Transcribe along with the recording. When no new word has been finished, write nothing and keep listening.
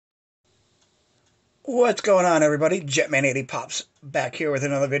What's going on, everybody? Jetman80 Pops back here with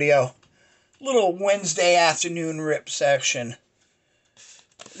another video. Little Wednesday afternoon rip section.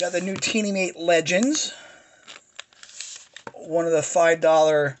 We got the new Teeny Mate Legends. One of the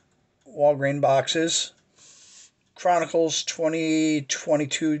 $5 Walgreens boxes. Chronicles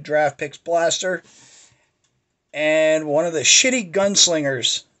 2022 Draft Picks Blaster. And one of the shitty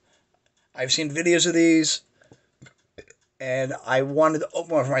gunslingers. I've seen videos of these. And I wanted to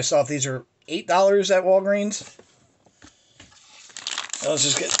open one for myself. These are $8 at Walgreens. Let's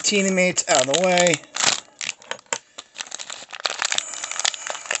just get Teeny Mates out of the way.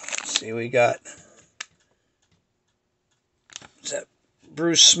 Let's see, we got, is that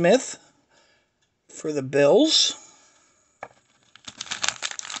Bruce Smith for the Bills?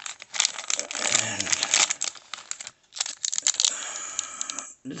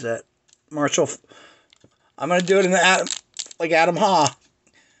 And is that Marshall? I'm going to do it in the like Adam Ha.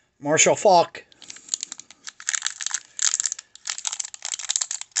 Marshall Faulk.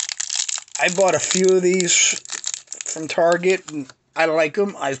 I bought a few of these from Target, and I like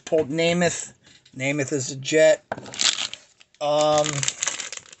them. I've pulled Namath. Namath is a Jet. Let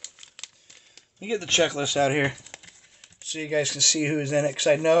me get the checklist out here so you guys can see who's in it, because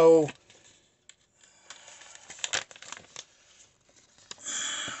I know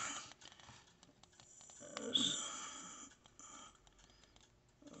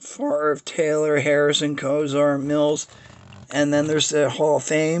Favre, Taylor, Harrison, Kozar, Mills, and then there's the Hall of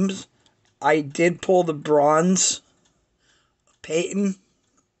Fames. I did pull the bronze Peyton,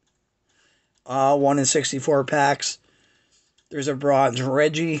 1 in 64 packs. There's a bronze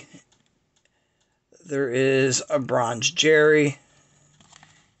Reggie. There is a bronze Jerry,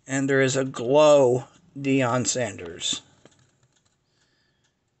 and there is a glow Deion Sanders.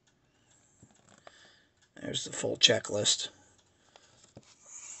 There's the full checklist.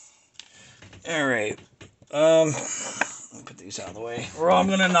 Alright, I'll put these out of the way, or I'm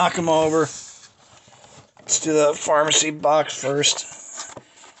going to knock them over. Let's do the pharmacy box first.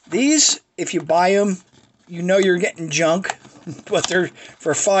 These, if you buy them, you know you're getting junk, but they're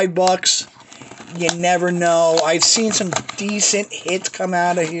for $5. You never know. I've seen some decent hits come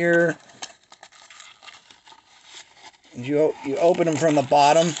out of here. And you open them from the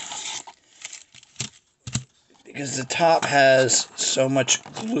bottom, because the top has so much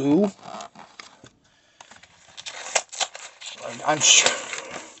glue. I'm sure.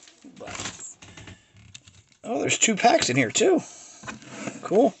 Oh, there's 2 packs in here, too.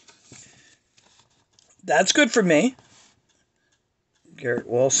 Cool. That's good for me. Garrett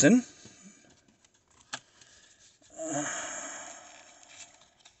Wilson. I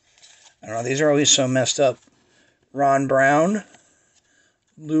don't know. These are always so messed up. Ron Brown.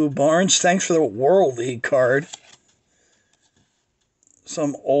 Lou Barnes. Thanks for the World League card.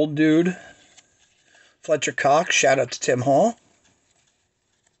 Some old dude. Fletcher Cox. Shout out to Tim Hall.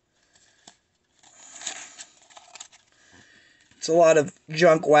 It's a lot of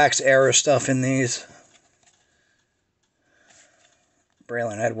junk wax era stuff in these.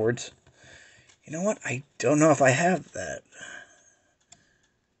 Braylon Edwards. You know what? I don't know if I have that.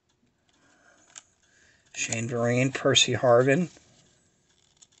 Shane Vereen, Percy Harvin.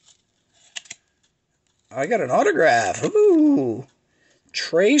 I got an autograph. Ooh.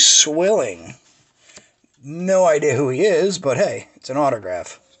 Tre Swelling. No idea who he is, but hey, it's an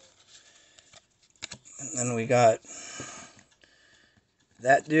autograph. And then we got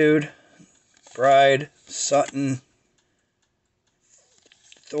that dude, Bride, Sutton,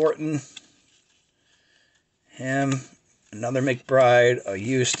 Thornton, him, another McBride, a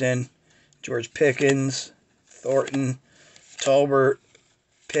Houston, George Pickens, Thornton, Tolbert,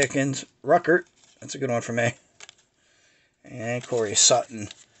 Pickens, Ruckert, that's a good one for me, and Corey Sutton.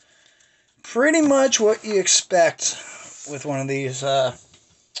 Pretty much what you expect with one of these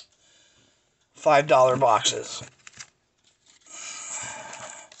 $5 boxes.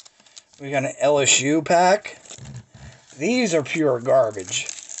 We got an LSU pack. These are pure garbage.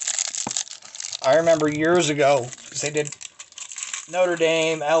 I remember years ago, because they did Notre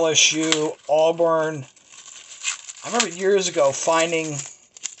Dame, LSU, Auburn. I remember years ago finding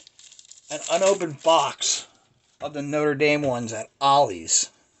an unopened box of the Notre Dame ones at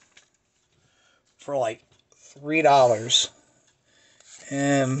Ollie's for like $3.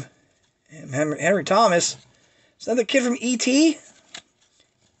 Henry Thomas. Is that the kid from E.T.?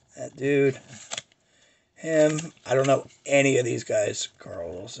 That dude. Him. I don't know any of these guys. Carl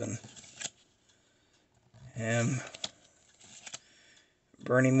Wilson. Him.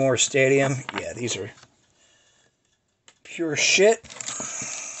 Bernie Moore Stadium. Yeah, these are pure shit.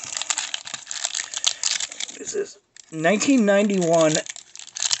 This is 1991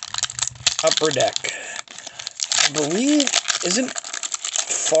 Upper Deck. believe, isn't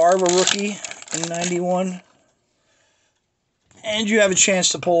Favre a rookie in 91? And you have a chance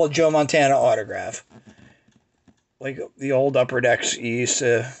to pull a Joe Montana autograph. Like the old Upper Decks you used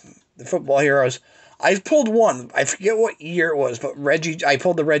to, the Football Heroes. I pulled one. I forget what year it was, but I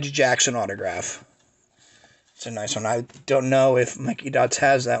pulled the Reggie Jackson autograph. It's a nice one. I don't know if Mikey Dots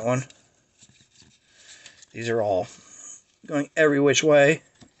has that one. These are all going every which way.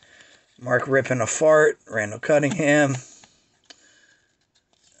 Mark ripping a fart. Randall Cunningham.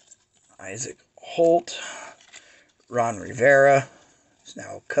 Isaac Holt. Ron Rivera is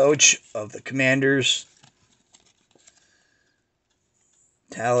now coach of the Commanders.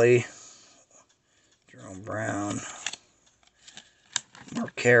 Tally. Jerome Brown.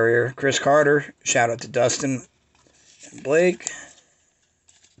 Mark Carrier. Chris Carter. Shout out to Dustin and Blake.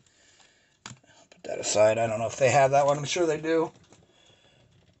 Put that aside. I don't know if they have that one. I'm sure they do.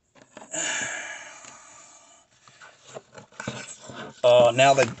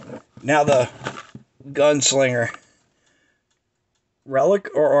 Now the Gunslinger. Relic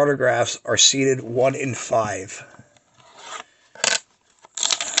or autographs are seated 1 in 5.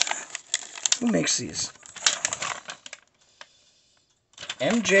 Who makes these?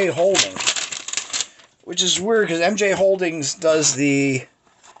 MJ Holding. Which is weird because MJ Holdings does the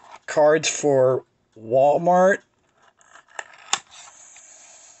cards for Walmart.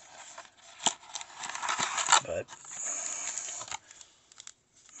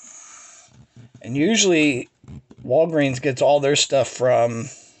 And usually Walgreens gets all their stuff from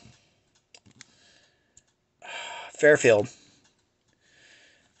Fairfield.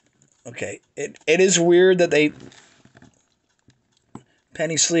 Okay, it is weird that they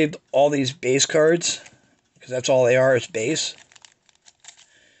penny sleeved all these base cards, because that's all they are, is base.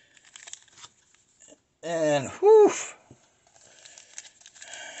 And whew,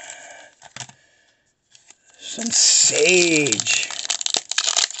 some Sage.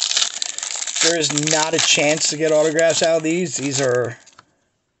 There is not a chance to get autographs out of these. These are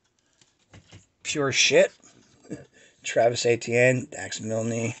pure shit. Travis Etienne, Dax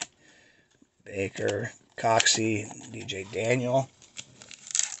Milne, Baker, Coxie, DJ Daniel.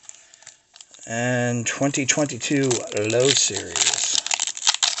 And 2022 Low Series.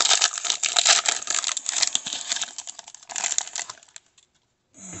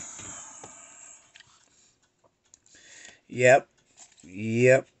 Yep.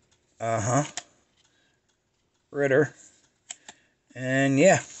 Ritter. And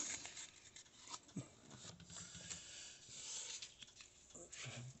yeah.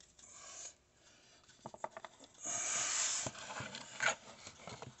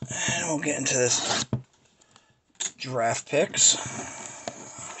 And we'll get into this draft picks.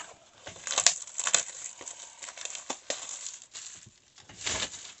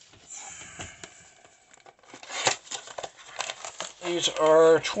 These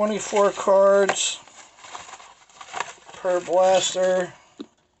are 24 cards per blaster.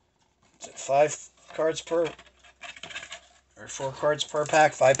 Is it 5 cards per, or 4 cards per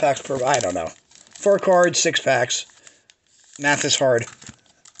pack? 5 packs per, I don't know. 4 cards, 6 packs. Math is hard.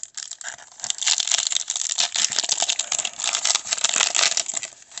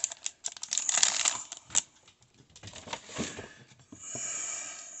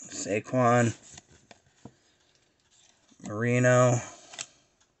 Saquon, Marino,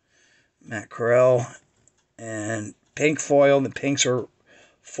 Matt Corral, and pink foil. The pinks are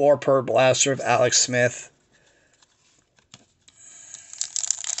 4 per blaster of Alex Smith.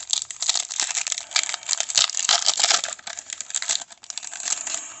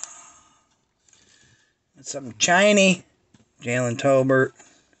 That's something shiny. Jalen Tolbert,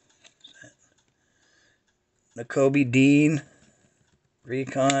 Nakobe Dean,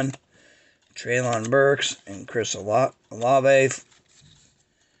 Recon, Treylon Burks, and Chris Olave.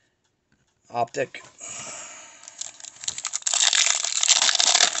 Optic.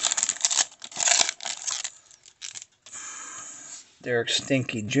 Derek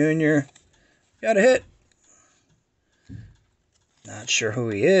Stinky Jr. Got a hit. Not sure who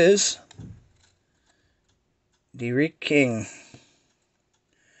he is. Derek King.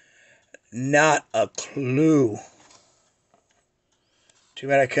 Not a clue. Too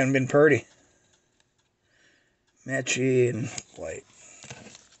bad I couldn't have been Purdy. Matchy and White.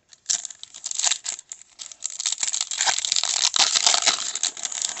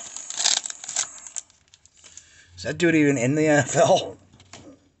 Is that dude even in the NFL?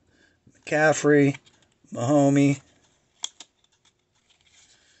 McCaffrey, Mahomey,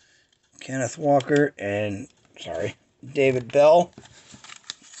 Kenneth Walker, and, David Bell.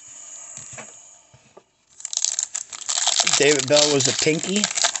 David Bell was the pinky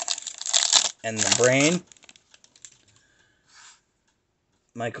and the brain.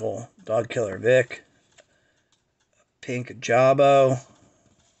 Michael Dog Killer Vic, Pink Jabo,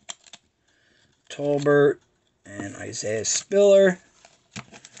 Tolbert, and Isaiah Spiller.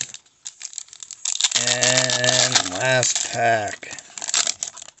 And last pack,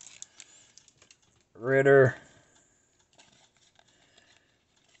 Ritter,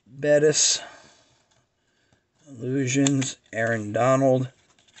 Bettis, Illusions, Aaron Donald,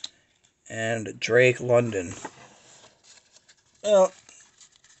 and Drake London. Well,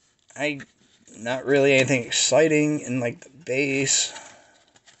 not really anything exciting in like the base,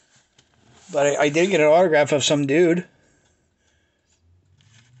 but I did get an autograph of some dude.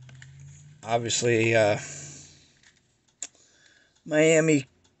 Obviously, Miami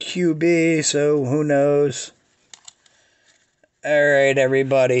QB, so who knows? Alright,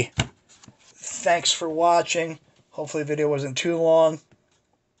 everybody. Thanks for watching. Hopefully the video wasn't too long.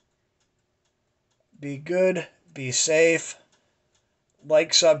 Be good. Be safe.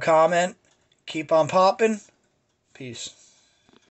 Like, sub, comment. Keep on popping. Peace.